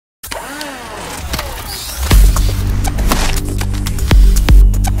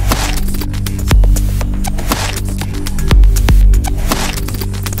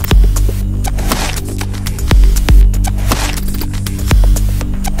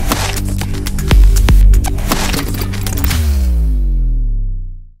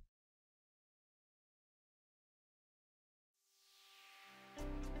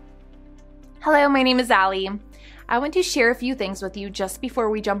Hello, my name is Allie. I want to share a few things with you just before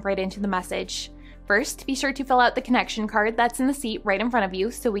we jump right into the message. First, be sure to fill out the connection card that's in the seat right in front of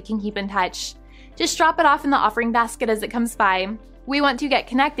you so we can keep in touch. Just drop it off in the offering basket as it comes by. We want to get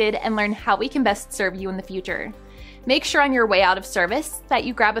connected and learn how we can best serve you in the future. Make sure on your way out of service that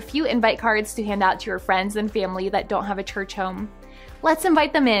you grab a few invite cards to hand out to your friends and family that don't have a church home. Let's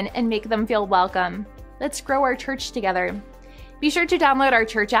invite them in and make them feel welcome. Let's grow our church together. Be sure to download our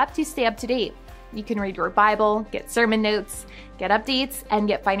church app to stay up to date. You can read your Bible, get sermon notes, get updates, and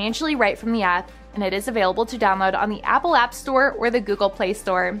get financially right from the app, and it is available to download on the Apple App Store or the Google Play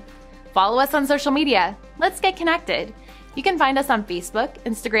Store. Follow us on social media. Let's get connected. You can find us on Facebook,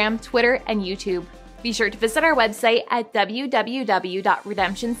 Instagram, Twitter, and YouTube. Be sure to visit our website at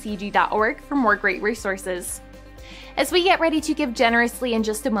www.redemptioncg.org for more great resources. As we get ready to give generously in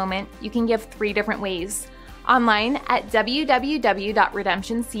just a moment, you can give 3 different ways. Online at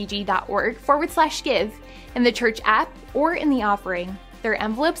www.redemptioncg.org/give, in the church app, or in the offering. There are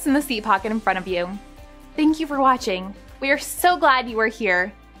envelopes in the seat pocket in front of you. Thank you for watching. We are so glad you are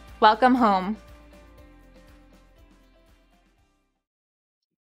here. Welcome home.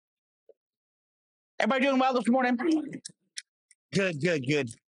 Everybody doing well this morning? Good.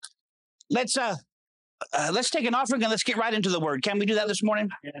 Let's take an offering and let's get right into the word. Can we do that this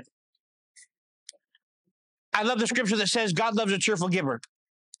morning? Yes. I love the scripture that says God loves a cheerful giver.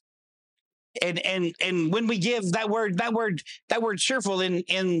 And when we give, that word cheerful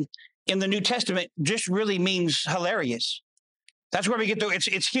in the New Testament just really means hilarious. That's where we get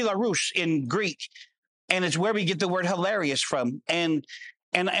it's hilarous in Greek, and it's where we get the word hilarious from. And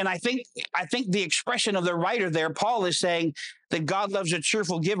I think the expression of the writer there, Paul, is saying that God loves a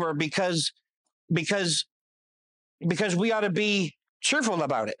cheerful giver because we ought to be cheerful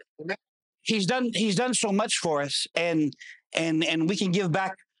about it. He's done so much for us, and we can give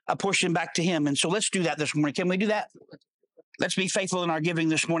back a portion back to him. And so let's do that this morning. Can we do that? Let's be faithful in our giving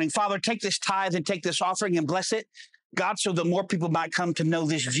this morning. Father, take this tithe and take this offering and bless it, God, so that more people might come to know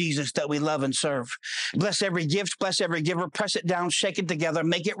this Jesus that we love and serve. Bless every gift, bless every giver, press it down, shake it together,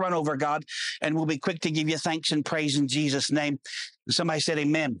 make it run over, God, and we'll be quick to give you thanks and praise in Jesus' name. Somebody said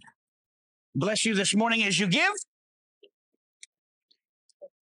amen. Bless you this morning as you give.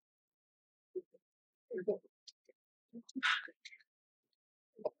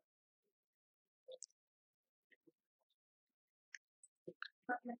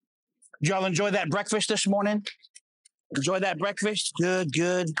 Did y'all enjoy that breakfast this morning? Enjoy that breakfast? Good.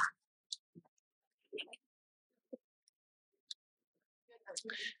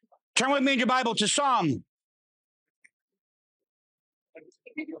 Turn with me in your Bible to Psalm.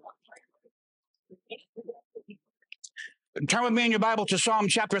 Turn with me in your Bible to Psalm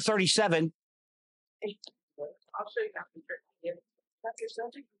chapter 37.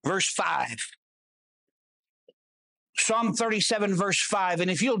 Verse 5. Psalm 37, verse 5. And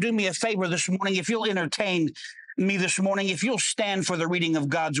if you'll do me a favor this morning, if you'll entertain me this morning, if you'll stand for the reading of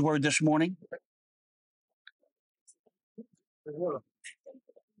God's word this morning.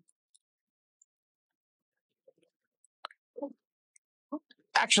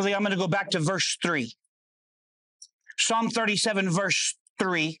 Actually, I'm going to go back to verse 3. Psalm 37, verse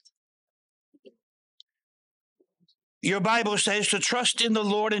 3. Your Bible says to trust in the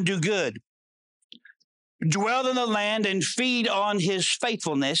Lord and do good, dwell in the land and feed on his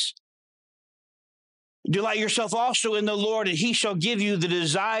faithfulness. Delight yourself also in the Lord, and he shall give you the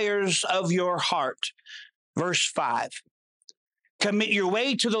desires of your heart. Verse 5. Commit your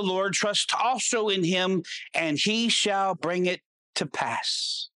way to the Lord, trust also in him, and he shall bring it to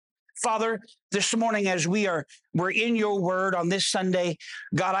pass. Father, this morning as we're in your word on this Sunday,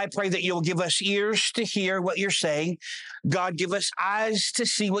 God, I pray that you'll give us ears to hear what you're saying. God, give us eyes to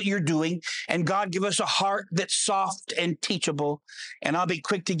see what you're doing. And God, give us a heart that's soft and teachable. And I'll be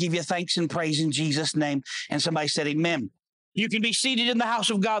quick to give you thanks and praise in Jesus' name. And somebody said amen. You can be seated in the house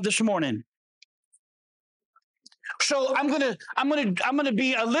of God this morning. So I'm gonna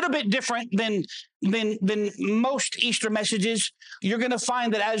be a little bit different than most Easter messages. You're gonna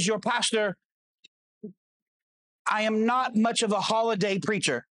find that as your pastor, I am not much of a holiday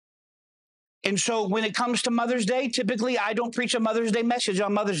preacher. And so when it comes to Mother's Day, typically I don't preach a Mother's Day message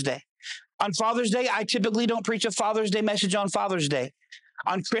on Mother's Day. On Father's Day, I typically don't preach a Father's Day message on Father's Day.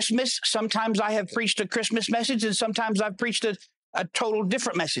 On Christmas, sometimes I have preached a Christmas message, and sometimes I've preached a total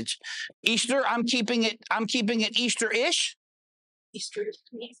different message. Easter, I'm keeping it Easter-ish.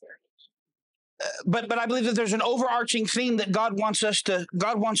 But I believe that there's an overarching theme that God wants us to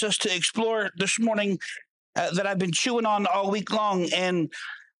explore this morning that I've been chewing on all week long, and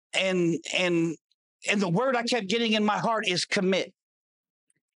the word I kept getting in my heart is commit.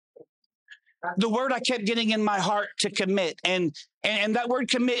 The word I kept getting in my heart to commit, and that word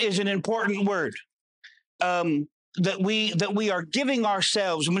commit is an important word. That we are giving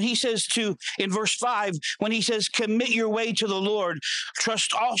ourselves. When he says in verse 5, when he says, commit your way to the Lord,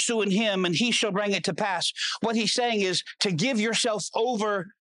 trust also in him, and he shall bring it to pass. What he's saying is to give yourself over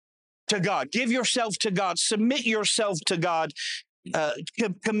to God. Give yourself to God. Submit yourself to God.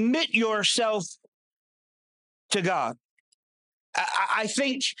 Commit yourself to God. I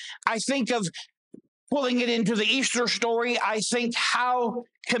think of pulling it into the Easter story. I think how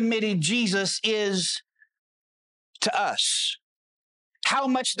committed Jesus is to us. How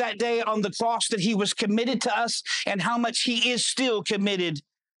much that day on the cross that he was committed to us, and how much he is still committed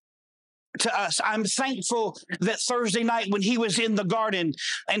to us. I'm thankful that Thursday night when he was in the garden,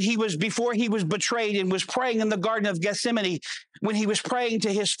 and before he was betrayed and was praying in the Garden of Gethsemane, when he was praying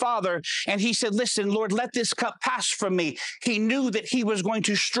to his Father, and he said, listen, Lord, let this cup pass from me. He knew that he was going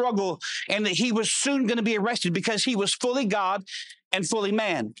to struggle and that he was soon going to be arrested because he was fully God and fully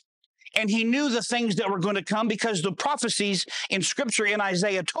man. And he knew the things that were going to come because the prophecies in Scripture in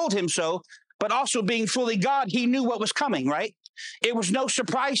Isaiah told him so, but also being fully God, he knew what was coming, right? It was no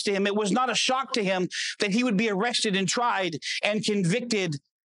surprise to him. It was not a shock to him that he would be arrested and tried and convicted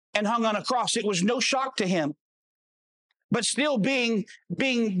and hung on a cross. It was no shock to him. But still being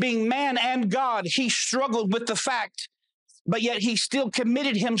man and God, he struggled with the fact, but yet he still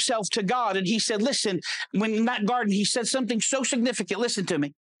committed himself to God. And he said, listen, when in that garden, he said something so significant. Listen to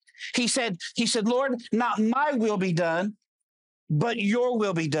me. He said, Lord, not my will be done, but your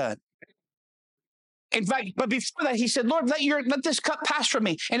will be done. In fact, but before that, he said, Lord, let this cup pass from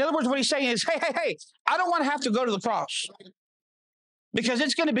me. In other words, what he's saying is, hey, I don't want to have to go to the cross because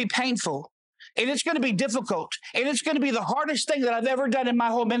it's going to be painful and it's going to be difficult and it's going to be the hardest thing that I've ever done in my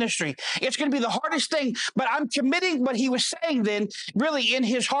whole ministry. It's going to be the hardest thing, but I'm committing. What he was saying then really in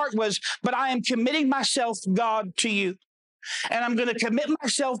his heart was, but I am committing myself, God, to you. And I'm going to commit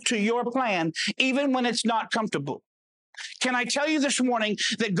myself to your plan, even when it's not comfortable. Can I tell you this morning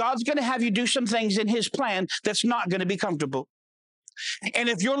that God's going to have you do some things in his plan that's not going to be comfortable? And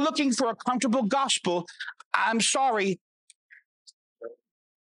if you're looking for a comfortable gospel, I'm sorry.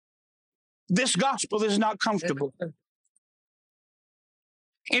 This gospel is not comfortable.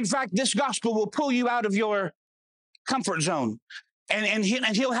 In fact, this gospel will pull you out of your comfort zone. And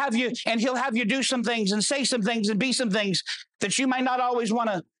he'll have you do some things and say some things and be some things that you might not always want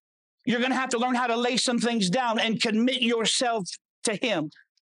to. You're going to have to learn how to lay some things down and commit yourself to him.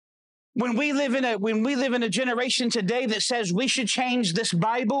 When we live in a generation today that says we should change this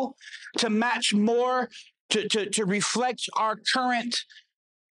Bible to match more to reflect our current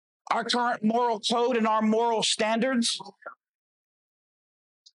moral code and our moral standards,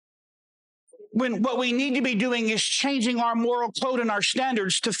 when what we need to be doing is changing our moral code and our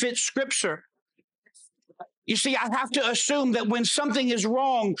standards to fit Scripture. You see, I have to assume that when something is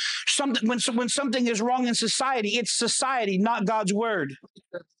wrong, when something is wrong in society, it's society, not God's word.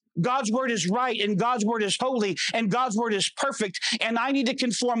 God's word is right, and God's word is holy, and God's word is perfect. And I need to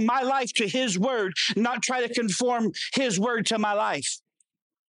conform my life to his word, not try to conform his word to my life.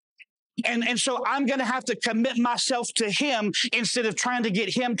 And so I'm going to have to commit myself to him instead of trying to get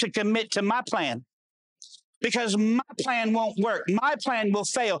him to commit to my plan. Because my plan won't work. My plan will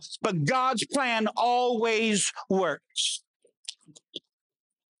fail. But God's plan always works.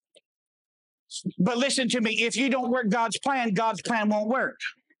 But listen to me. If you don't work God's plan won't work.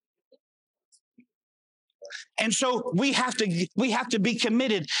 And so we have to be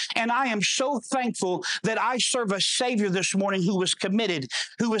committed. And I am so thankful that I serve a Savior this morning who was committed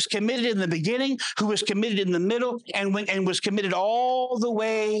in the beginning, who was committed in the middle, and was committed all the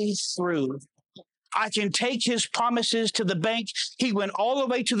way through. I can take his promises to the bank. He went all the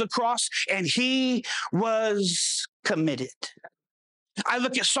way to the cross, and he was committed. I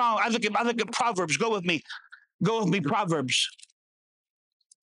look at Proverbs. Go with me, Proverbs.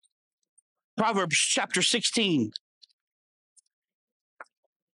 Proverbs chapter 16.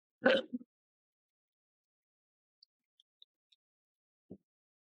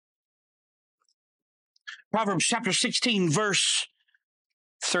 Proverbs chapter 16, verse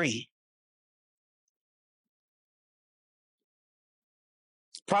 3.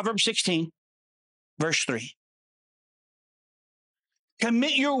 Proverbs 16, verse 3.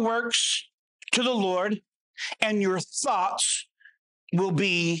 Commit your works to the Lord, and your thoughts will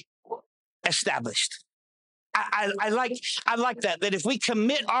be established. I like that if we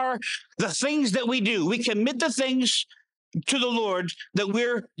commit the things that we do, we commit the things to the Lord that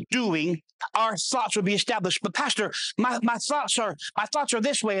we're doing, our thoughts will be established. But Pastor, my thoughts are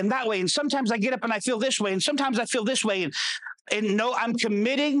this way and that way. And sometimes I get up and I feel this way. And sometimes I feel this way. And And no, I'm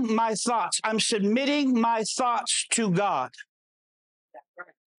committing my thoughts. I'm submitting my thoughts to God.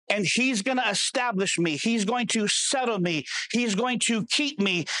 And he's going to establish me. He's going to settle me. He's going to keep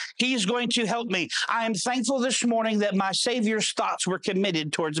me. He's going to help me. I am thankful this morning that my Savior's thoughts were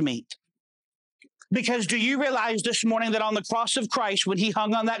committed towards me. Because do you realize this morning that on the cross of Christ, when he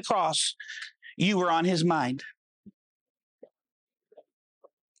hung on that cross, you were on his mind?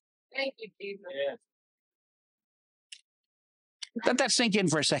 Thank you, Jesus. Yeah. Let that sink in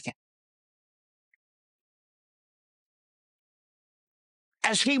for a second.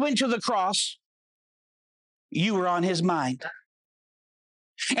 As he went to the cross, you were on his mind.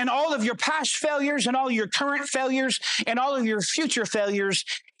 And all of your past failures and all your current failures and all of your future failures,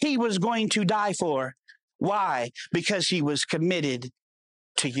 he was going to die for. Why? Because he was committed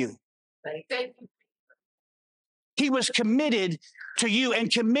to you. Thank you. He was committed to you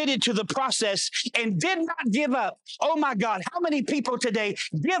and committed to the process and did not give up. Oh my God, how many people today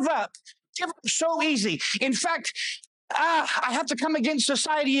give up? Give up so easy. In fact, I have to come against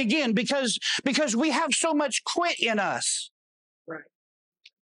society again because we have so much quit in us. Right.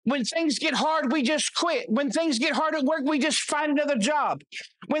 When things get hard, we just quit. When things get hard at work, we just find another job.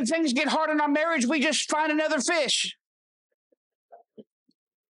 When things get hard in our marriage, we just find another fish.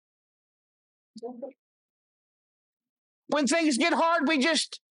 When things get hard, we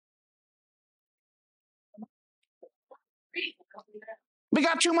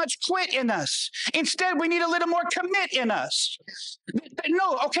got too much quit in us. Instead, we need a little more commit in us.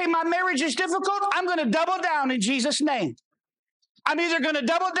 No, okay, my marriage is difficult. I'm going to double down in Jesus' name. I'm either going to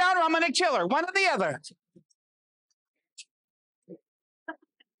double down or I'm going to kill her, one or the other.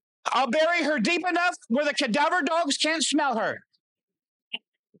 I'll bury her deep enough where the cadaver dogs can't smell her.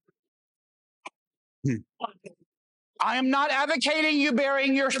 I am not advocating you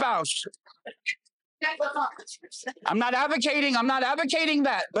burying your spouse. I'm not advocating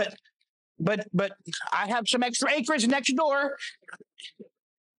that, but I have some extra acreage next door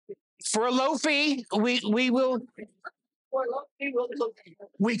for a low fee. We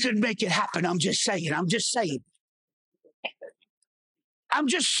could make it happen. I'm just saying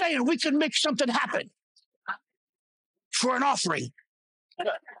we could make something happen for an offering.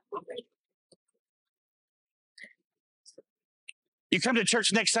 You come to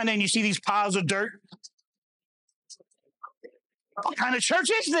church next Sunday and you see these piles of dirt. What kind of church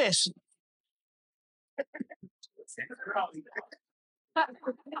is this?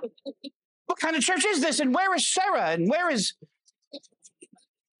 What kind of church is this? And where is Sarah? And where's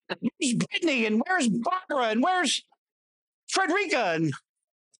Brittany? And where's Barbara? And where's Frederica? And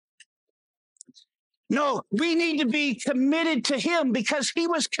no, we need to be committed to him because he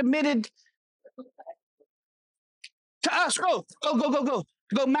was committed to us. Go,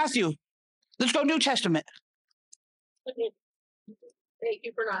 Matthew. Let's go New Testament. Thank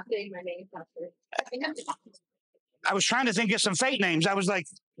you for not saying my name, Pastor. I was trying to think of some fake names. I was like,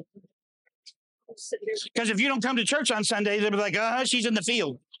 because if you don't come to church on Sunday, they'll be like, she's in the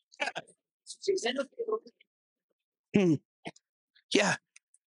field. She's in the field. Yeah.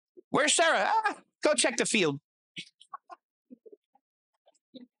 Where's Sarah? Go check the field.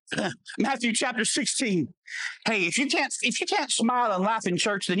 Matthew chapter 16. Hey, if you can't smile and laugh in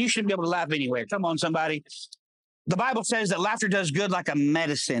church, then you shouldn't be able to laugh anywhere. Come on, somebody. The Bible says that laughter does good like a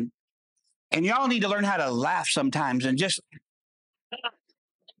medicine. And y'all need to learn how to laugh sometimes and just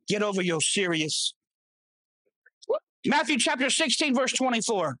get over your serious. Matthew chapter 16, verse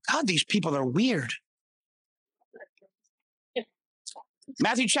 24. God, these people are weird.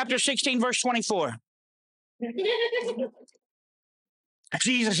 Matthew chapter 16, verse 24.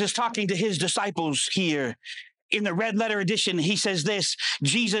 Jesus is talking to his disciples here. In the red letter edition, he says this.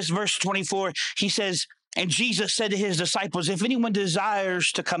 Jesus, verse 24, he says, and Jesus said to his disciples, if anyone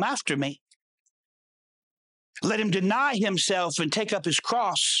desires to come after me, let him deny himself and take up his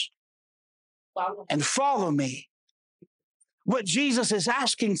cross and follow me. What Jesus is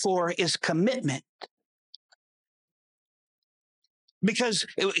asking for is commitment. Because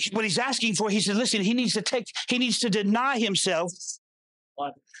what he's asking for, he said, listen, he needs to deny himself.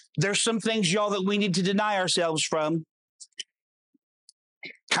 There's some things, y'all, that we need to deny ourselves from.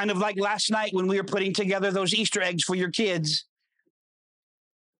 Kind of like last night when we were putting together those Easter eggs for your kids.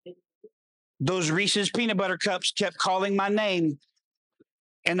 Those Reese's peanut butter cups kept calling my name.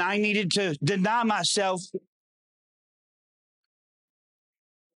 And I needed to deny myself.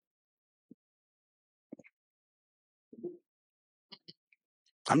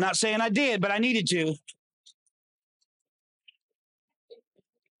 I'm not saying I did, but I needed to.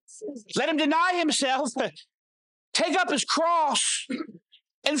 Let him deny himself, take up his cross,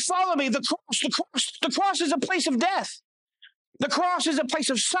 and follow me. The cross is a place of death. The cross is a place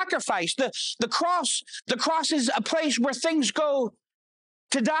of sacrifice. The cross is a place where things go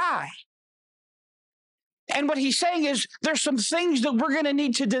to die. And what he's saying is there's some things that we're going to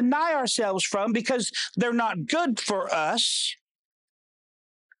need to deny ourselves from because they're not good for us.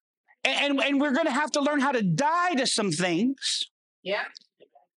 And we're going to have to learn how to die to some things. Yeah.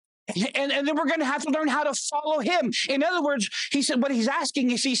 And then we're going to have to learn how to follow him. In other words, he said, what he's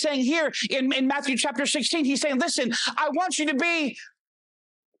asking is, he's saying here in Matthew chapter 16, he's saying, listen, I want you to be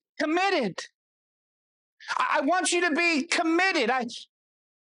committed. I want you to be committed. I've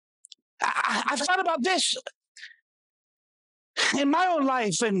thought about this in my own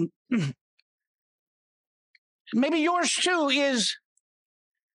life, and maybe yours too, is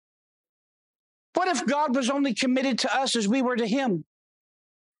what if God was only committed to us as we were to him?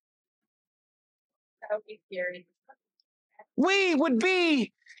 That would be scary. We would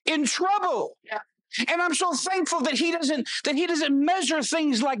be in trouble. Yeah. And I'm so thankful that he doesn't measure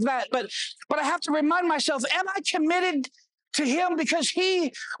things like that. But I have to remind myself, am I committed to him because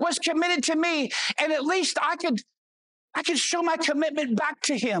he was committed to me? And at least I could show my commitment back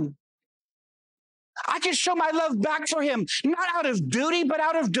to him. I can show my love back for him, not out of duty, but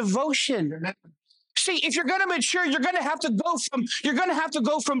out of devotion. See, if you're going to mature, you're going to have to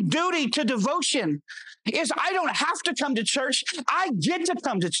go from duty to devotion. I don't have to come to church. I get to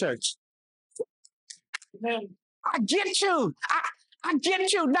come to church. I get to. I get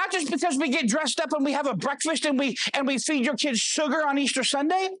to, not just because we get dressed up and we have a breakfast and we feed your kids sugar on Easter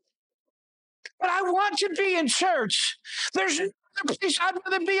Sunday, but I want to be in church. There's no place I'd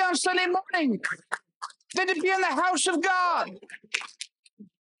rather be on Sunday morning than to be in the house of God.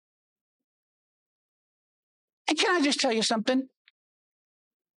 And can I just tell you something?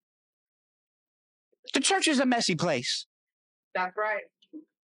 The church is a messy place. That's right.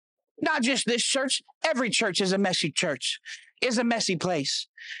 Not just this church. Every church is a messy place.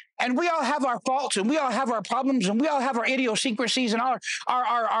 And we all have our faults, and we all have our problems, and we all have our idiosyncrasies and our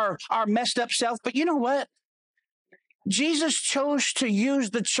messed up self. But you know what? Jesus chose to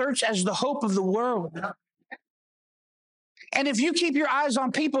use the church as the hope of the world. And if you keep your eyes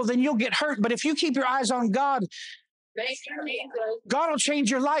on people, then you'll get hurt. But if you keep your eyes on God, God will change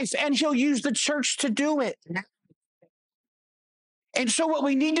your life, and he'll use the church to do it. And so what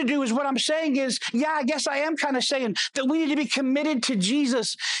we need to do is, what I'm saying is, I guess I am kind of saying that we need to be committed to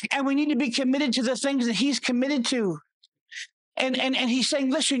Jesus, and we need to be committed to the things that he's committed to. And he's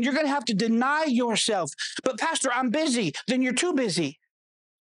saying, listen, you're going to have to deny yourself. But Pastor, I'm busy. Then you're too busy.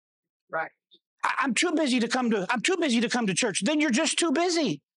 Right. I'm too busy to come to church. Then you're just too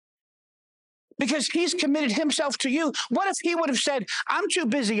busy. Because he's committed himself to you. What if he would have said, I'm too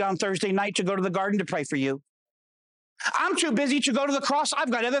busy on Thursday night to go to the garden to pray for you. I'm too busy to go to the cross.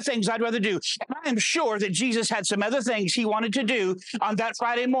 I've got other things I'd rather do. And I am sure that Jesus had some other things he wanted to do on that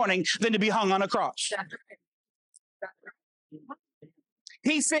Friday morning than to be hung on a cross.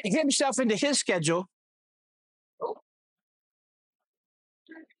 He fit himself into his schedule.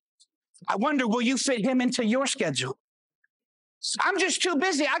 I wonder, will you fit him into your schedule? I'm just too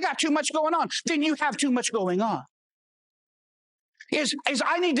busy. I got too much going on. Then you have too much going on.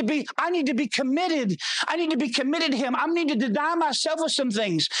 I need to be committed. I need to be committed to him. I need to deny myself of some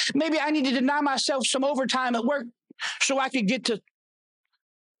things. Maybe I need to deny myself some overtime at work so I could get to.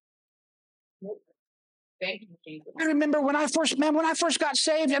 Thank you, Jesus. I remember when I first got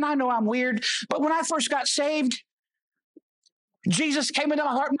saved, and I know I'm weird, but when I first got saved, Jesus came into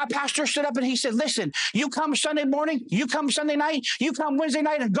my heart. My pastor stood up and he said, listen, you come Sunday morning, you come Sunday night, you come Wednesday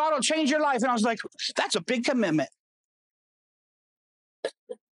night, and God will change your life. And I was like, that's a big commitment.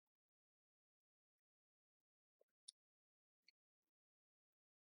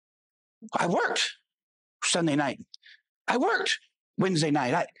 I worked Sunday night. I worked Wednesday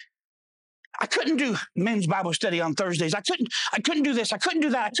night. I couldn't do men's Bible study on Thursdays. I couldn't do this. I couldn't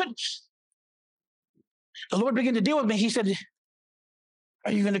do that. The Lord began to deal with me. He said,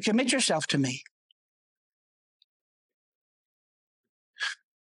 are you going to commit yourself to me?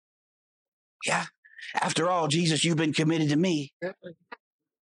 Yeah. After all, Jesus, you've been committed to me.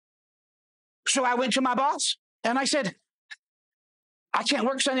 So I went to my boss and I said, I can't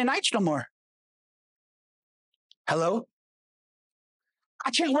work Sunday nights no more. Hello? I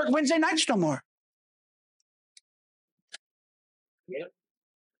can't work Wednesday nights no more. Yep.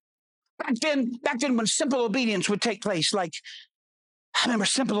 Back then when simple obedience would take place, like, I remember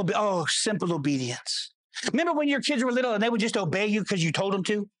simple obedience. Remember when your kids were little and they would just obey you because you told them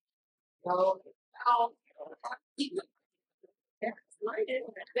to? No.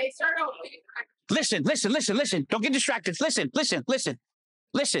 They start out. Listen. Don't get distracted. Listen.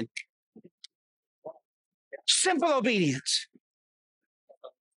 Simple obedience.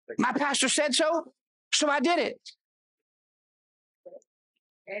 My pastor said so, so I did it.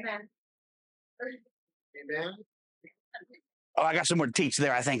 Amen. Amen. Oh, I got some more to teach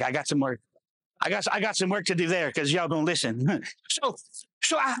there. I think I got some more. I got some work to do there because y'all don't listen. So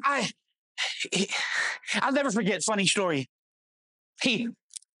I'll never forget. Funny story. I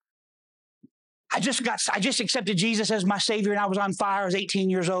just accepted Jesus as my Savior, and I was on fire. I was 18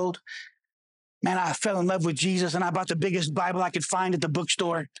 years old. Man, I fell in love with Jesus, and I bought the biggest Bible I could find at the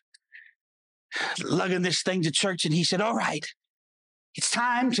bookstore, lugging this thing to church. And he said, "All right, it's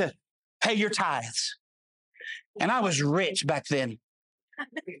time to pay your tithes." And I was rich back then,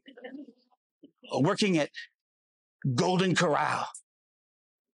 working at Golden Corral.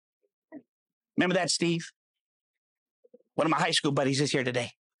 Remember that, Steve? One of my high school buddies is here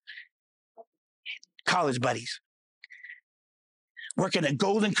today. College buddies. Working at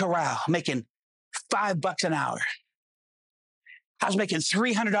Golden Corral, making $5 an hour. I was making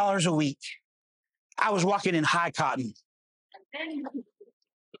 $300 a week. I was walking in high cotton.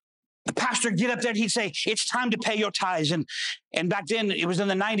 The pastor would get up there and he'd say, "It's time to pay your tithes." And back then, it was in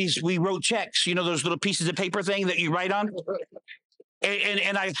the 90s, we wrote checks, you know, those little pieces of paper thing that you write on.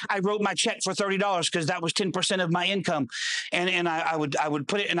 And I wrote my check for $30 because that was 10% of my income. And I would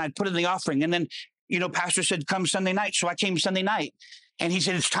put it, and I'd put it in the offering. And then, you know, pastor said, "Come Sunday night." So I came Sunday night. And he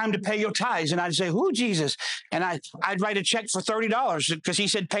said, "It's time to pay your tithes." And I'd say, "Who, Jesus?" And I'd write a check for $30 because he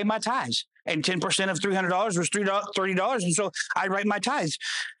said, "Pay my tithes." And 10% of $300 was $30. And so I'd write my tithes.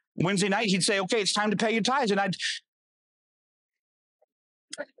 Wednesday night, he'd say, "Okay, it's time to pay your tithes." And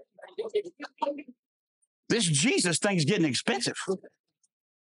this Jesus thing's getting expensive.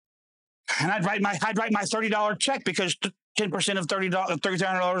 And I'd write my $30 check because 10% of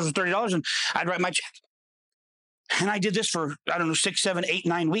 $300 was $30. And I'd write my check. And I did this for, I don't know, 6, 7, 8,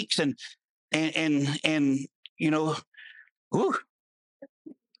 9 weeks. And you know, whew,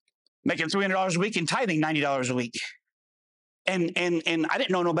 making $300 a week and tithing $90 a week. And I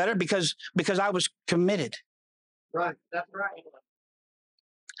didn't know no better because I was committed. Right. That's right.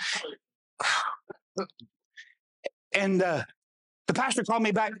 And the pastor called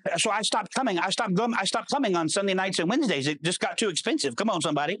me back, so I stopped coming. I stopped coming on Sunday nights and Wednesdays. It just got too expensive. Come on,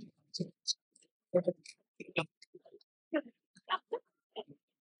 somebody.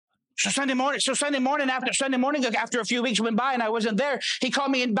 So Sunday morning, after a few weeks went by and I wasn't there, he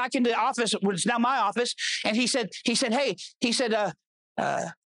called me back into the office, which is now my office, and he said, "Hey," he said,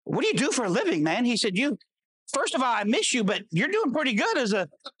 "What do you do for a living, man?" He said, "First of all, I miss you, but you're doing pretty good as a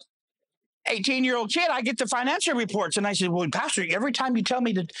 18-year-old kid. I get the financial reports." And I said, "Well, Pastor, every time you tell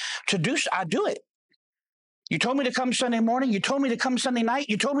me to do, I do it. You told me to come Sunday morning. You told me to come Sunday night.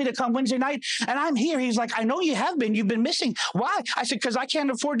 You told me to come Wednesday night. And I'm here." He's like, "I know you have been. You've been missing. Why?" I said, "Because I can't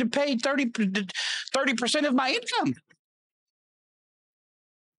afford to pay 30% of my income."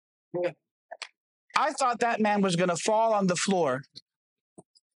 I thought that man was going to fall on the floor.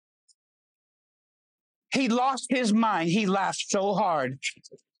 He lost his mind. He laughed so hard.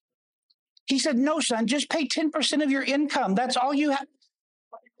 He said, "No, son, just pay 10% of your income. That's all you have."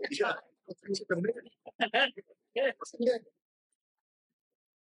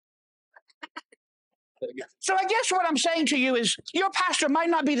 So I guess what I'm saying to you is your pastor might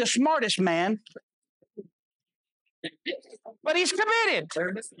not be the smartest man, but he's committed.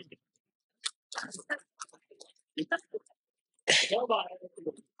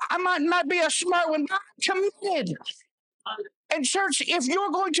 I might not be a smart one, but I'm committed. And church, if you're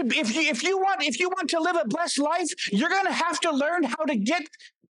going to, if you want to live a blessed life, you're going to have to learn how to get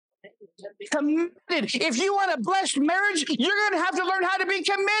committed. If you want a blessed marriage, you're going to have to learn how to be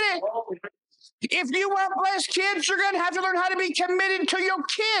committed. If you want blessed kids, you're going to have to learn how to be committed to your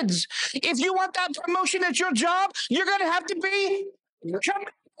kids. If you want that promotion at your job, you're going to have to be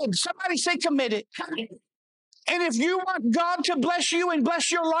committed. Somebody say committed. And if you want God to bless you and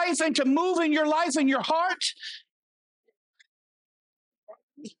bless your life and to move in your life and your heart,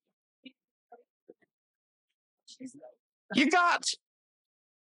 you got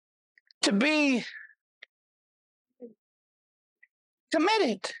to be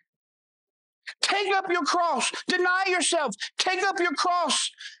committed. Take up your cross. Deny yourself. Take up your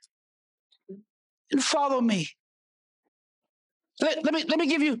cross and follow me. Let me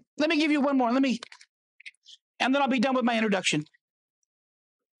give you one more. And then I'll be done with my introduction.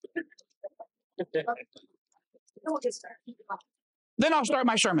 Then I'll start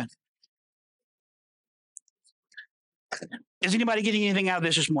my sermon. Is anybody getting anything out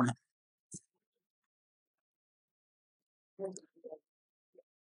of this morning?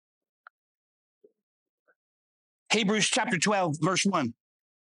 Hebrews chapter 12, verse 1.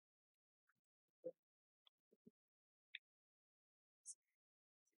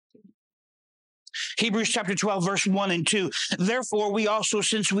 Hebrews chapter 12, verse 1 and 2. Therefore, we also,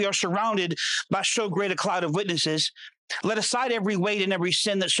 since we are surrounded by so great a cloud of witnesses, let aside every weight and every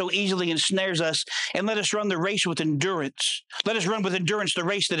sin that so easily ensnares us, and let us run the race with endurance. Let us run with endurance the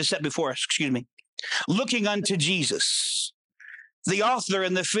race that is set before us, looking unto Jesus, the author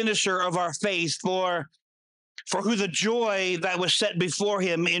and the finisher of our faith, for who the joy that was set before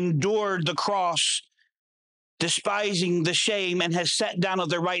him endured the cross, despising the shame, and has sat down at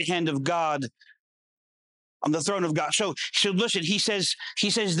the right hand of God, on the throne of God. So listen, he says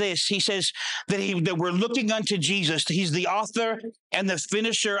this. He says that we're looking unto Jesus. He's the author and the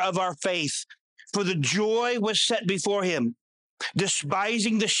finisher of our faith. For the joy was set before him,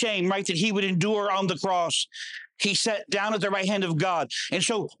 despising the shame, right, that he would endure on the cross. He sat down at the right hand of God. And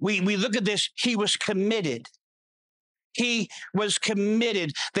so we look at this. He was committed. He was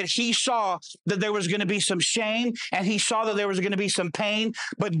committed, that he saw that there was going to be some shame, and he saw that there was going to be some pain,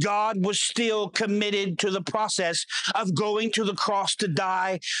 but God was still committed to the process of going to the cross to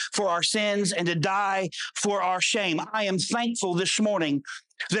die for our sins and to die for our shame. I am thankful this morning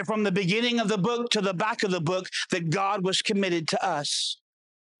that from the beginning of the book to the back of the book, that God was committed to us.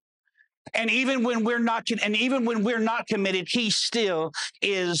 And even when we're not committed, he still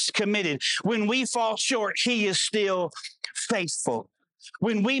is committed. When we fall short, he is still faithful.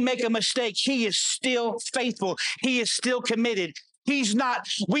 When we make a mistake, he is still faithful. He is still committed.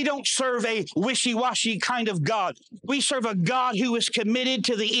 We don't serve a wishy-washy kind of God. We serve a God who is committed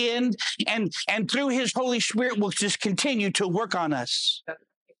to the end, and through his Holy Spirit will just continue to work on us.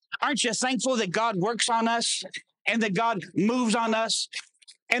 Aren't you thankful that God works on us and that God moves on us?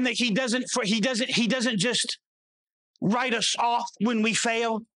 And that he doesn't just write us off when we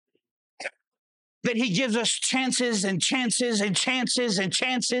fail. That he gives us chances and chances and chances and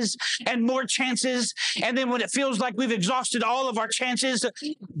chances and more chances. And then when it feels like we've exhausted all of our chances,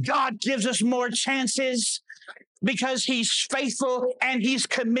 God gives us more chances because he's faithful and he's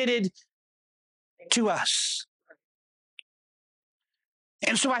committed to us.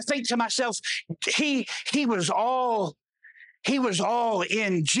 And so I think to myself, he was all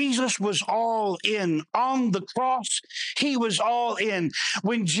in. Jesus was all in. On the cross, he was all in.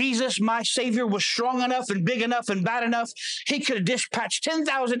 When Jesus, my Savior, was strong enough and big enough and bad enough, he could have dispatched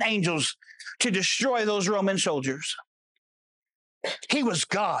 10,000 angels to destroy those Roman soldiers. He was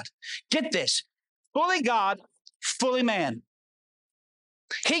God. Get this, fully God, fully man.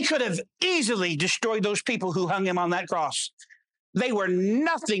 He could have easily destroyed those people who hung him on that cross. They were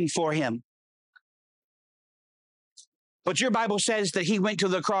nothing for him. But your Bible says that he went to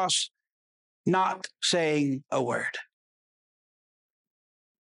the cross not saying a word.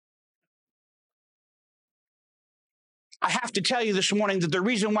 I have to tell you this morning that the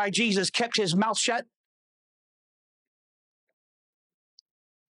reason why Jesus kept his mouth shut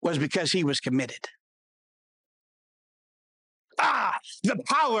was because he was committed. The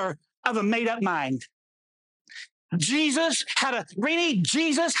power of a made-up mind. Jesus had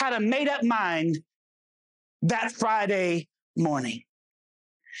a made-up mind that Friday morning.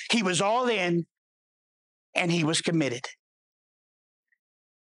 He was all in and he was committed.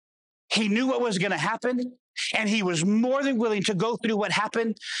 He knew what was going to happen, and he was more than willing to go through what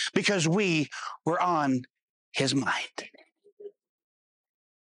happened because we were on his mind.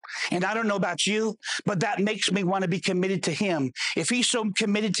 And I don't know about you, but that makes me want to be committed to him. If he's so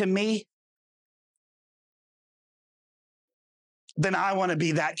committed to me, then I want to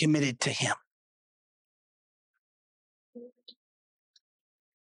be that committed to him.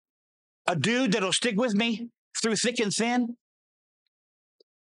 A dude that'll stick with me through thick and thin.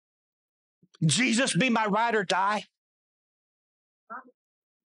 Jesus be my ride or die.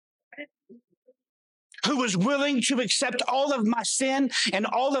 Who was willing to accept all of my sin and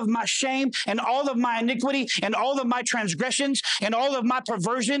all of my shame and all of my iniquity and all of my transgressions and all of my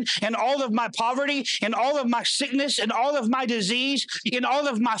perversion and all of my poverty and all of my sickness and all of my disease and all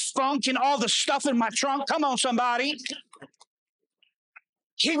of my funk and all the stuff in my trunk. Come on, somebody.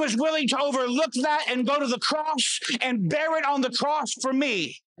 He was willing to overlook that and go to the cross and bear it on the cross for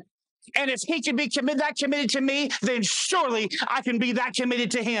me. And if he can be that committed to me, then surely I can be that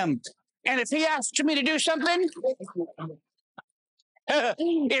committed to him. And if he asks me to do something,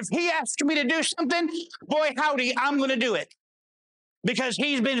 boy, howdy, I'm going to do it. Because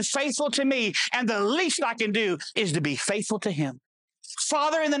he's been faithful to me, and the least I can do is to be faithful to him.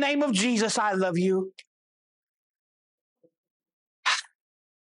 Father, in the name of Jesus, I love you.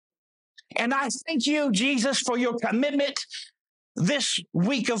 And I thank you, Jesus, for your commitment this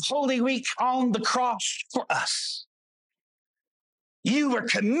week of Holy Week on the cross for us. You were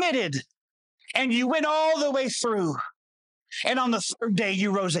committed, and you went all the way through. And on the third day,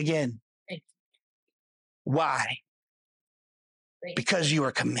 you rose again. Why? Because you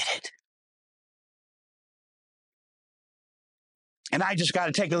are committed. And I just got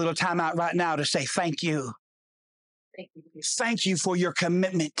to take a little time out right now to say thank you. Thank you for your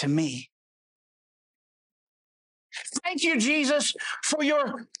commitment to me. Thank you, Jesus, for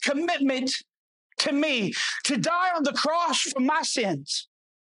your commitment to me, to die on the cross for my sins,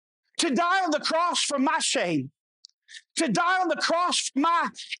 to die on the cross for my shame, to die on the cross for my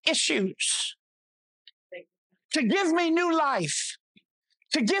issues, to give me new life,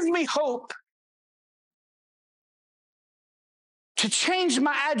 to give me hope, to change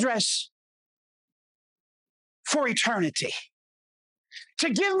my address for eternity, to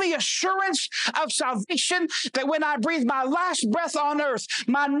give me assurance of salvation that when I breathe my last breath on earth,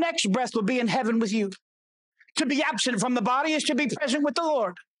 my next breath will be in heaven with you. To be absent from the body is to be present with the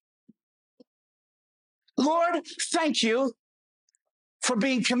Lord. Lord, thank you for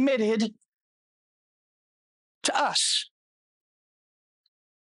being committed to us.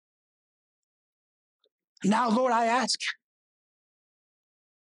 Now, Lord, I ask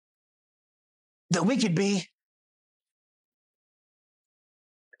that we could be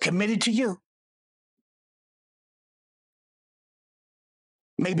committed to you.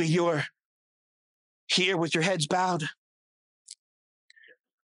 Maybe you're here with your heads bowed.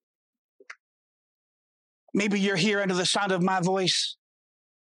 Maybe you're here under the sound of my voice.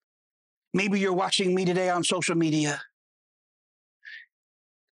 Maybe you're watching me today on social media,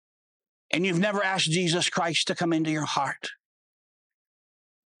 and you've never asked Jesus Christ to come into your heart.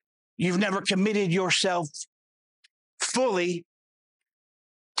 You've never committed yourself fully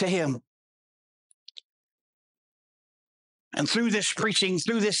to him. And through this preaching,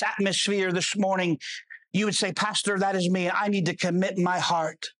 through this atmosphere this morning, you would say, Pastor, that is me. I need to commit my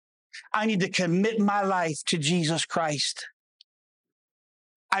heart. I need to commit my life to Jesus Christ.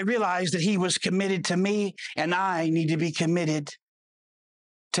 I realize that he was committed to me, and I need to be committed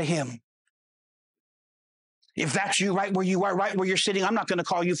to him. If that's you, right where you are, right where you're sitting, I'm not going to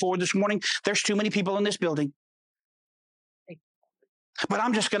call you forward this morning. There's too many people in this building. But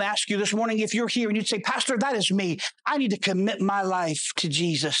I'm just going to ask you this morning, if you're here and you'd say, Pastor, that is me. I need to commit my life to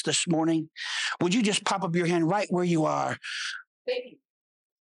Jesus this morning. Would you just pop up your hand right where you are?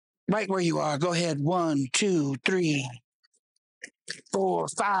 Right where you are. Go ahead. 1, 2, 3, 4,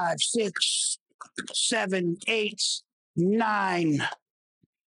 5, 6, 7, 8, 9.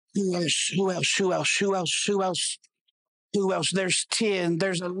 Who else? Who else? Who else? Who else? Who else? Who else? There's 10.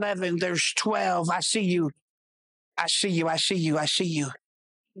 There's 11. There's 12. I see you. I see you. I see you. I see you.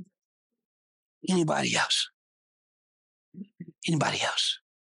 Anybody else? Anybody else?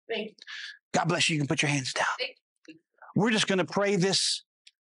 God bless you. You can put your hands down. We're just going to pray this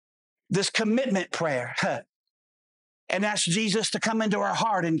commitment prayer and ask Jesus to come into our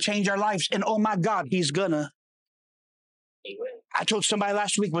heart and change our lives. And oh my God, he's gonna. I told somebody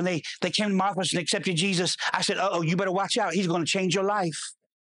last week when they came to my office and accepted Jesus, I said, uh-oh, you better watch out. He's going to change your life.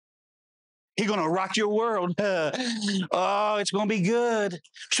 He's going to rock your world. Oh, it's going to be good.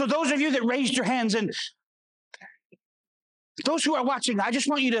 So those of you that raised your hands and those who are watching, I just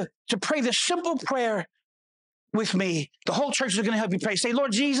want you to pray this simple prayer with me. The whole church is going to help you pray. Say,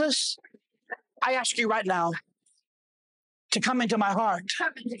 Lord Jesus, I ask you right now to come into my heart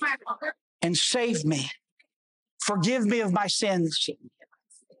and save me. Forgive me of my sins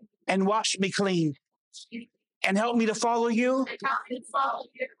and wash me clean and help me to follow you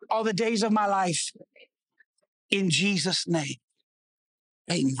all the days of my life. In Jesus' name.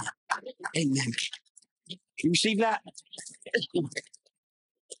 Amen. Amen. You receive that?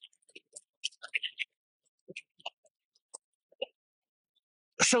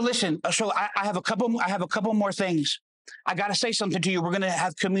 So listen, I have a couple more things. I got to say something to you. We're going to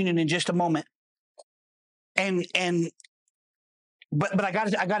have communion in just a moment. But I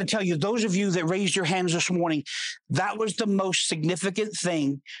got to tell you, those of you that raised your hands this morning, that was the most significant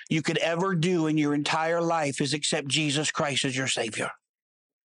thing you could ever do in your entire life is accept Jesus Christ as your Savior.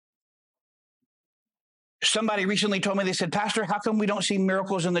 Somebody recently told me, they said, Pastor, how come we don't see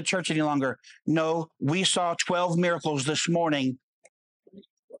miracles in the church any longer? No, we saw 12 miracles this morning.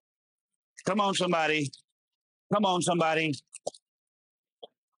 Come on, somebody. Come on, somebody.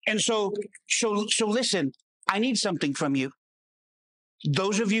 And so listen, I need something from you.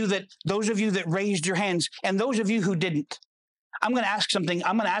 Those of you that raised your hands and those of you who didn't, I'm going to ask something.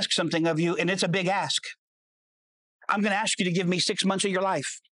 I'm going to ask something of you, and it's a big ask. I'm going to ask you to give me 6 months of your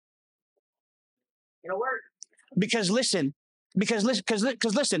life. It'll work. Because listen,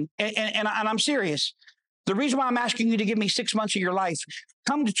 and I'm serious. The reason why I'm asking you to give me 6 months of your life,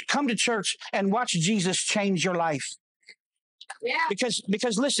 come to church and watch Jesus change your life. Yeah.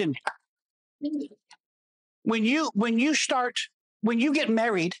 Because listen, When you get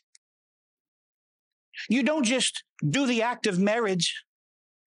married, you don't just do the act of marriage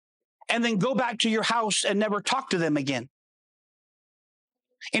and then go back to your house and never talk to them again.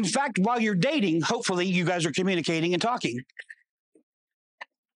 In fact, while you're dating, hopefully you guys are communicating and talking.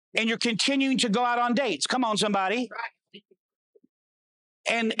 And you're continuing to go out on dates. Come on, somebody.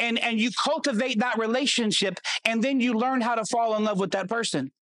 And you cultivate that relationship, and then you learn how to fall in love with that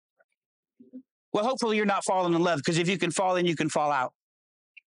person. Well, hopefully you're not falling in love, because if you can fall in, you can fall out.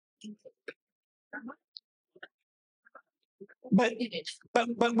 But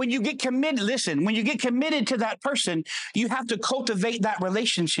when you get committed, listen, when you get committed to that person, you have to cultivate that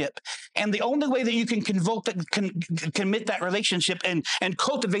relationship. And the only way that you can commit that relationship and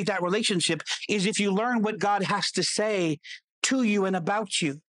cultivate that relationship is if you learn what God has to say to you and about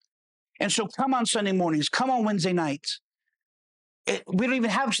you. And so come on Sunday mornings, come on Wednesday nights. We don't even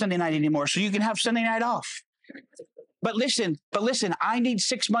have Sunday night anymore, so you can have Sunday night off. But listen, I need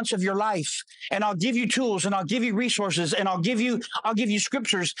 6 months of your life, and I'll give you tools, and I'll give you resources, and I'll give you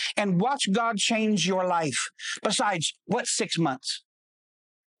scriptures, and watch God change your life. Besides, what's 6 months?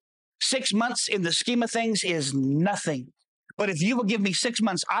 6 months in the scheme of things is nothing. But if you will give me 6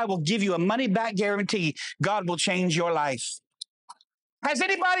 months, I will give you a money-back guarantee. God will change your life. Has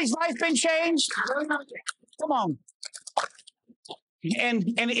anybody's life been changed? Come on. And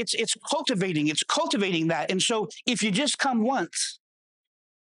it's cultivating that. And so if you just come once,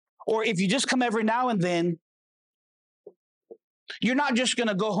 or if you just come every now and then, you're not just going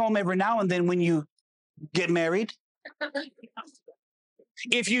to go home every now and then when you get married.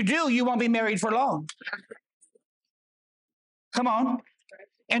 If you do, you won't be married for long. Come on.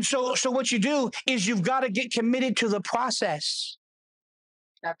 And so what you do is you've got to get committed to the process.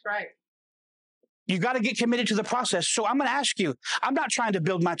 That's right. You got to get committed to the process. So I'm going to ask you, I'm not trying to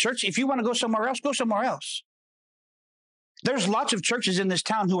build my church. If you want to go somewhere else, go somewhere else. There's lots of churches in this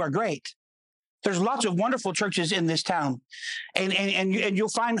town who are great. There's lots of wonderful churches in this town. And you'll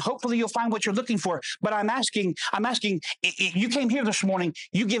find, hopefully you'll find what you're looking for. But I'm asking, you came here this morning,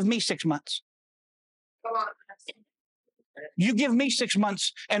 you give me 6 months. Come on. You give me 6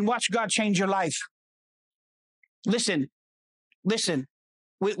 months and watch God change your life. Listen.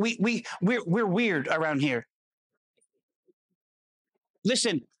 We're weird around here.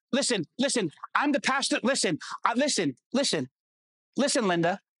 Listen. I'm the pastor. Listen,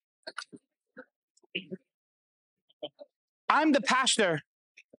 Linda. I'm the pastor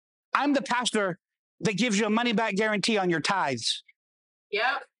that gives you a money back guarantee on your tithes. Yep.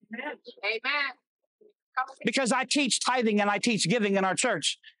 Amen. Because I teach tithing and I teach giving in our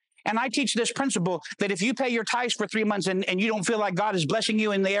church. And I teach this principle that if you pay your tithes for 3 months and you don't feel like God is blessing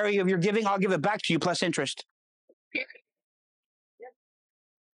you in the area of your giving, I'll give it back to you plus interest.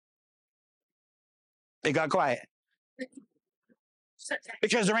 It got quiet.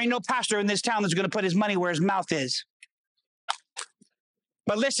 Because there ain't no pastor in this town that's going to put his money where his mouth is.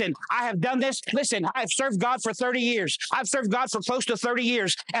 But listen, I have done this. Listen, I've served God for 30 years. I've served God for close to 30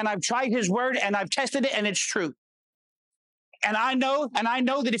 years. And I've tried his word and I've tested it and it's true. And I know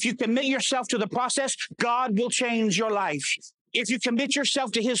that if you commit yourself to the process, God will change your life. If you commit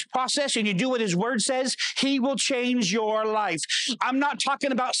yourself to his process and you do what his word says, he will change your life. I'm not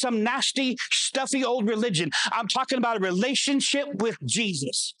talking about some nasty, stuffy old religion. I'm talking about a relationship with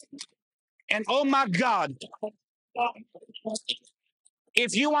Jesus. And oh my God,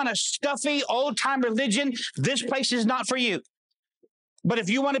 if you want a stuffy, old-time religion, this place is not for you. But if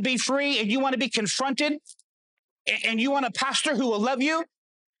you want to be free and you want to be confronted, and you want a pastor who will love you,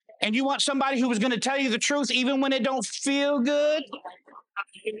 and you want somebody who is going to tell you the truth even when it don't feel good.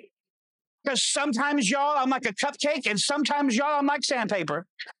 Because sometimes, y'all, I'm like a cupcake, and sometimes, y'all, I'm like sandpaper.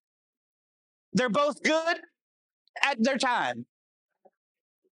 They're both good at their time.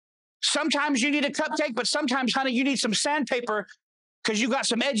 Sometimes you need a cupcake, but sometimes, honey, you need some sandpaper because you got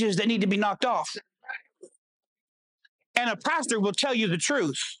some edges that need to be knocked off. And a pastor will tell you the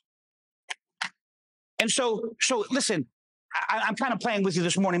truth. And so listen, I'm kind of playing with you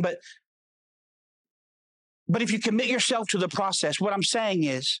this morning, but if you commit yourself to the process, what I'm saying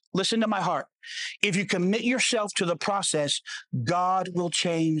is, listen to my heart. If you commit yourself to the process, God will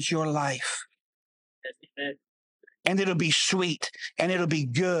change your life. And it'll be sweet, and it'll be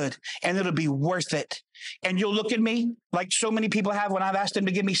good, and it'll be worth it. And you'll look at me like so many people have when I've asked them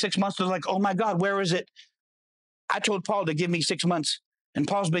to give me 6 months. They're like, oh my God, where is it? I told Paul to give me 6 months, and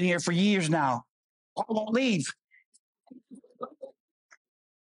Paul's been here for years now. Paul won't leave.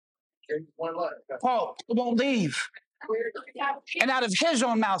 Paul won't leave. And out of his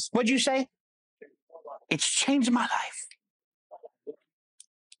own mouth, what'd you say? It's changed my life.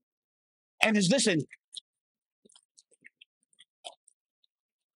 And listen,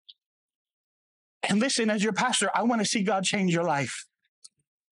 And listen, as your pastor, I want to see God change your life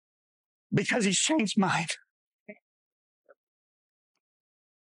because he's changed mine.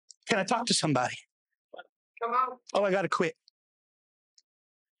 Can I talk to somebody? Come on. Oh, I got to quit.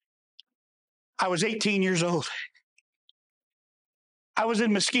 I was 18 years old. I was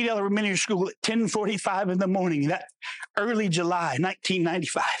in Mesquite Elementary School at 10:45 in the morning, that early July,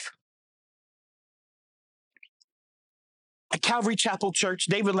 1995. At Calvary Chapel Church,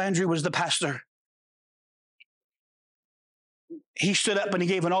 David Landry was the pastor. He stood up and he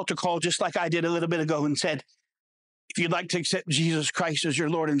gave an altar call just like I did a little bit ago and said, if you'd like to accept Jesus Christ as your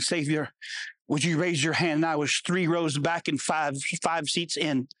Lord and Savior, would you raise your hand? And I was 3 rows back and five seats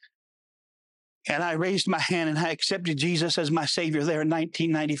in. And I raised my hand and I accepted Jesus as my Savior there in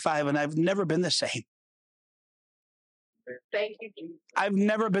 1995. And I've never been the same. Thank you, Jesus. I've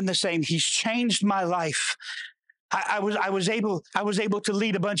never been the same. He's changed my life. I was able to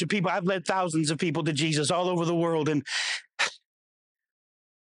lead a bunch of people. I've led thousands of people to Jesus all over the world. And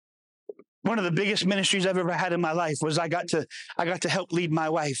one of the biggest ministries I've ever had in my life was I got to help lead my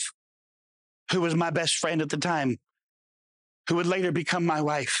wife, who was my best friend at the time, who would later become my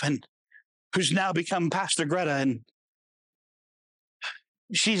wife and who's now become Pastor Greta. And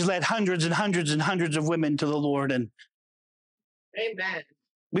she's led hundreds and hundreds and hundreds of women to the Lord. And Amen.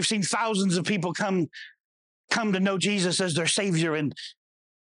 we've seen thousands of people come to know Jesus as their Savior. And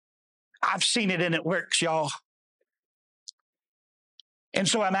I've seen it and it works, y'all. And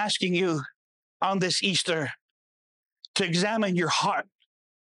so I'm asking you on this Easter to examine your heart.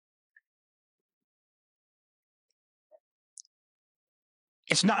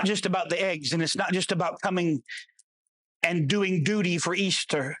 It's not just about the eggs, and it's not just about coming and doing duty for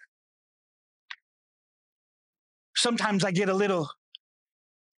Easter. Sometimes I get a little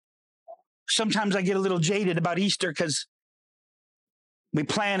jaded about Easter because we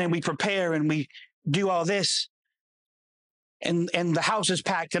plan and we prepare and we do all this. And the house is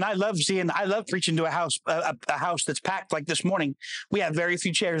packed. And I love preaching to a house that's packed like this morning. We have very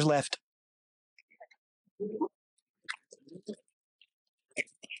few chairs left.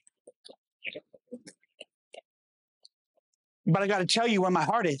 But I got to tell you where my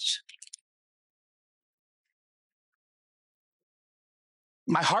heart is.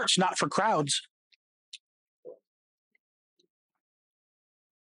 My heart's not for crowds.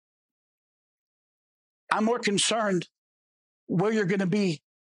 I'm more concerned where you're going to be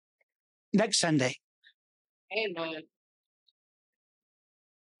next Sunday. Amen.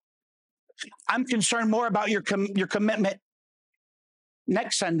 I'm concerned more about your commitment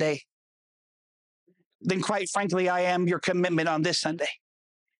next Sunday than, quite frankly, I am your commitment on this Sunday.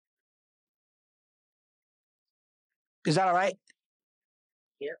 Is that all right?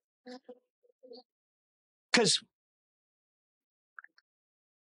 Yeah. Because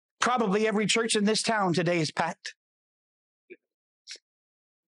probably every church in this town today is packed.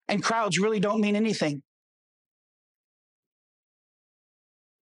 And crowds really don't mean anything.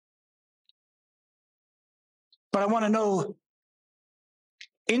 But I want to know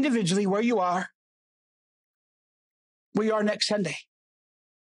individually where you are next Sunday.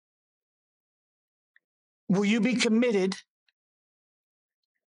 Will you be committed?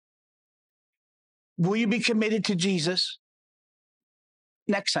 Will you be committed to Jesus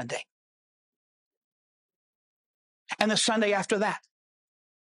next Sunday? And the Sunday after that?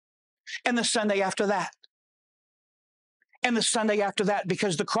 And the Sunday after that? And the Sunday after that?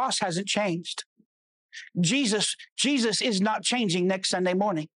 Because the cross hasn't changed. Jesus is not changing next Sunday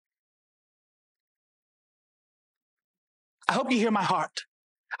morning. I hope you hear my heart.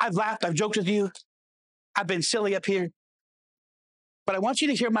 I've laughed, I've joked with you. I've been silly up here. But I want you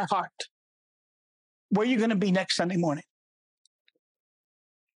to hear my heart. Where are you going to be next Sunday morning?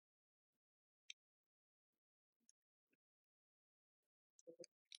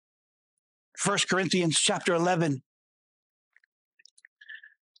 First Corinthians chapter 11.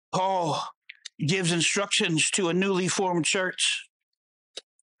 Paul gives instructions to a newly formed church.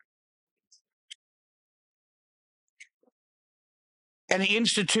 And he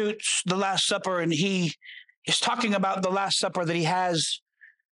institutes the Last Supper, and he is talking about the Last Supper that he has,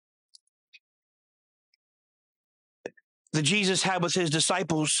 that Jesus had with his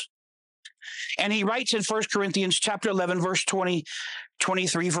disciples. And he writes in 1 Corinthians chapter 11, verse 20,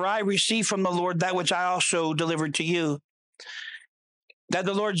 23, for I received from the Lord that which I also delivered to you, that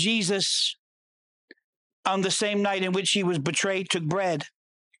the Lord Jesus, on the same night in which he was betrayed, took bread.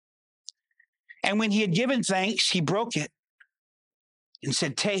 And when he had given thanks, he broke it and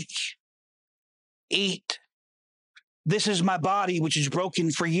said, take, eat. This is my body, which is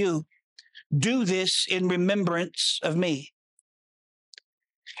broken for you. Do this in remembrance of me.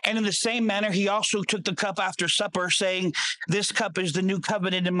 And in the same manner, he also took the cup after supper, saying, "This cup is the new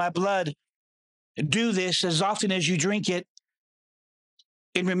covenant in my blood. Do this as often as you drink it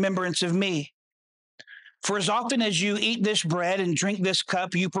in remembrance of me. For as often as you eat this bread and drink this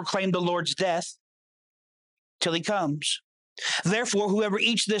cup, you proclaim the Lord's death till he comes. Therefore, whoever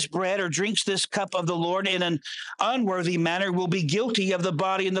eats this bread or drinks this cup of the Lord in an unworthy manner will be guilty of the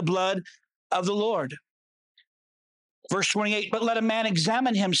body and the blood of the Lord." Verse 28, "But let a man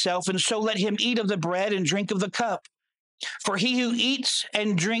examine himself, and so let him eat of the bread and drink of the cup. For he who eats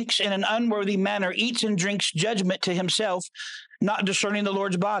and drinks in an unworthy manner eats and drinks judgment to himself, not discerning the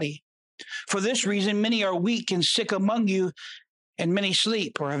Lord's body. For this reason, many are weak and sick among you, and many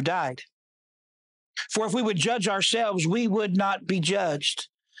sleep or have died. For if we would judge ourselves, we would not be judged.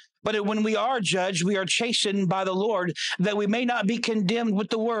 But when we are judged, we are chastened by the Lord, that we may not be condemned with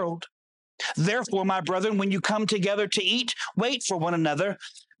the world. Therefore, my brethren, when you come together to eat, wait for one another.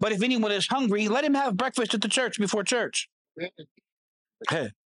 But if anyone is hungry, let him have breakfast at the church before church.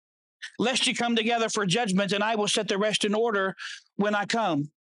 Lest you come together for judgment, and I will set the rest in order when I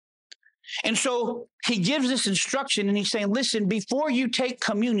come." And so he gives this instruction, and he's saying, listen, before you take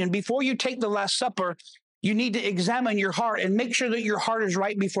communion, before you take the Last Supper, you need to examine your heart and make sure that your heart is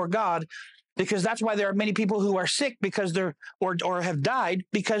right before God, because that's why there are many people who are sick because they're or have died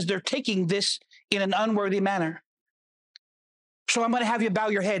because they're taking this in an unworthy manner. So I'm going to have you bow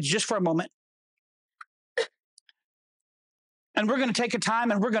your heads just for a moment. And we're going to take a time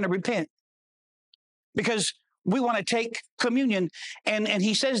and we're going to repent, because we want to take communion. And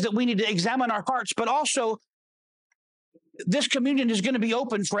he says that we need to examine our hearts, but also this communion is going to be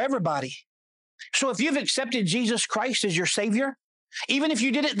open for everybody. So if you've accepted Jesus Christ as your Savior, even if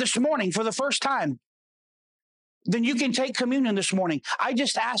you did it this morning for the first time, then you can take communion this morning. I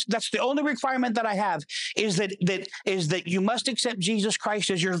just ask, that's the only requirement that I have, is that you must accept Jesus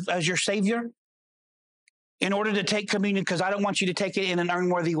Christ as your Savior in order to take communion, because I don't want you to take it in an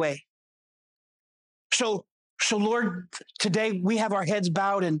unworthy way. So Lord, today we have our heads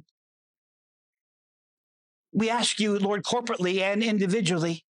bowed, and we ask you, Lord, corporately and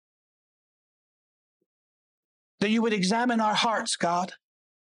individually, that you would examine our hearts, God.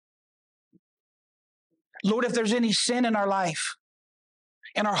 Lord, if there's any sin in our life,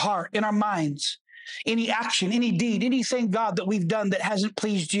 in our heart, in our minds, any action, any deed, anything, God, that we've done that hasn't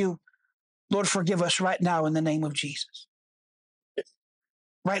pleased you, Lord, forgive us right now in the name of Jesus.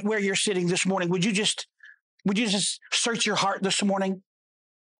 Right where you're sitting this morning, would you just search your heart this morning?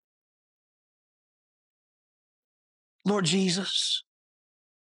 Lord Jesus,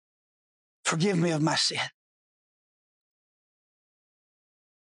 forgive me of my sin.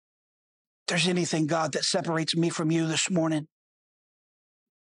 If there's anything, God, that separates me from you this morning,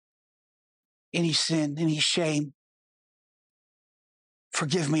 any sin, any shame,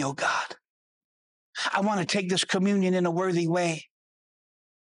 forgive me, oh God. I want to take this communion in a worthy way.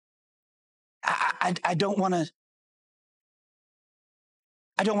 I don't want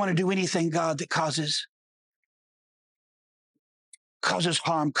to do anything, God, that causes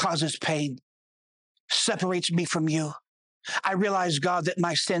harm, causes pain, separates me from you. I realize, God, that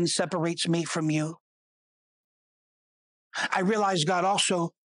my sin separates me from you. I realize, God,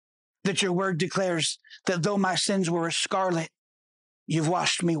 also that your word declares that though my sins were as scarlet, you've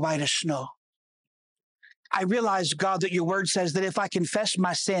washed me white as snow. I realize, God, that your word says that if I confess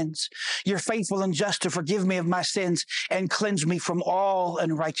my sins, you're faithful and just to forgive me of my sins and cleanse me from all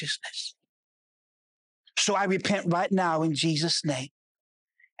unrighteousness. So I repent right now in Jesus' name,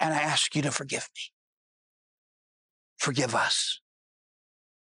 and I ask you to forgive me. Forgive us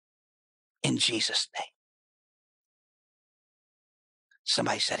in Jesus' name.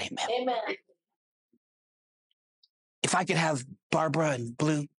 Somebody said amen. Amen. If I could have Barbara and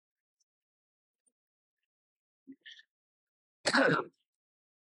Blue. And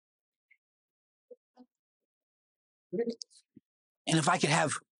if I could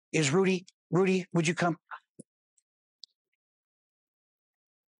have, is Rudy, would you come?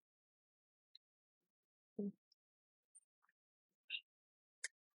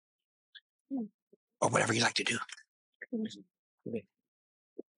 Or whatever you like to do.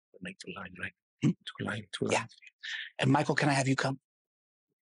 Make two lines, right? Hmm? Two lines. Yeah. And Michael, can I have you come?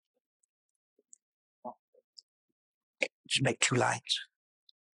 Just make two lines.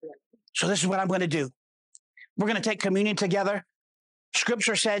 So this is what I'm going to do. We're going to take communion together.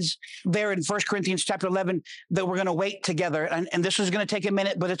 Scripture says there in 1 Corinthians chapter 11 that we're going to wait together. And this is going to take a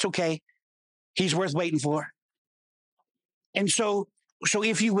minute, but it's okay. He's worth waiting for. And so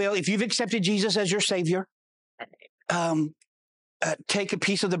if you will, if you've accepted Jesus as your Savior, take a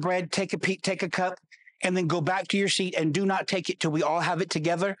piece of the bread, take a cup, and then go back to your seat and do not take it till we all have it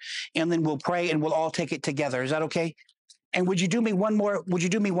together. And then we'll pray and we'll all take it together. Is that okay? And would you do me one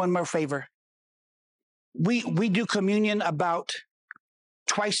more favor? We do communion about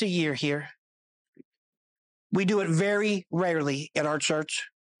twice a year here. We do it very rarely at our church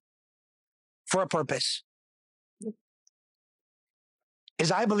for a purpose.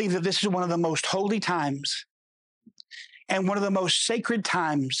 Is I believe that this is one of the most holy times and one of the most sacred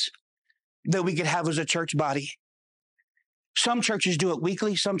times that we could have as a church body. Some churches do it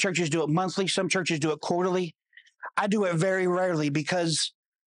weekly, some churches do it monthly, some churches do it quarterly. I do it very rarely because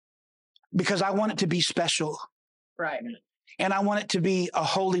I want it to be special. Right. And I want it to be a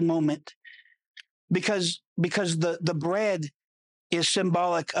holy moment. Because the bread is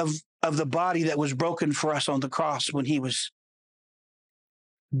symbolic of the body that was broken for us on the cross when he was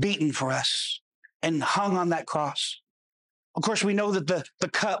beaten for us and hung on that cross. Of course, we know that the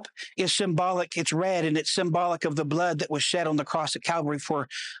cup is symbolic. It's red, and it's symbolic of the blood that was shed on the cross at Calvary for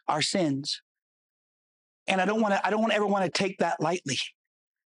our sins. And I don't ever want to take that lightly.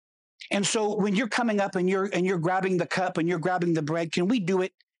 And so when you're coming up and you're grabbing the cup and you're grabbing the bread, can we do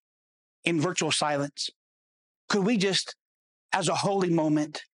it in virtual silence? Could we just, as a holy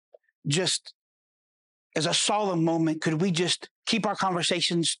moment, just as a solemn moment, could we just keep our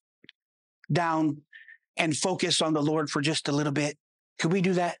conversations down and focus on the Lord for just a little bit? Could we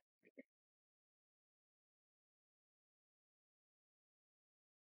do that?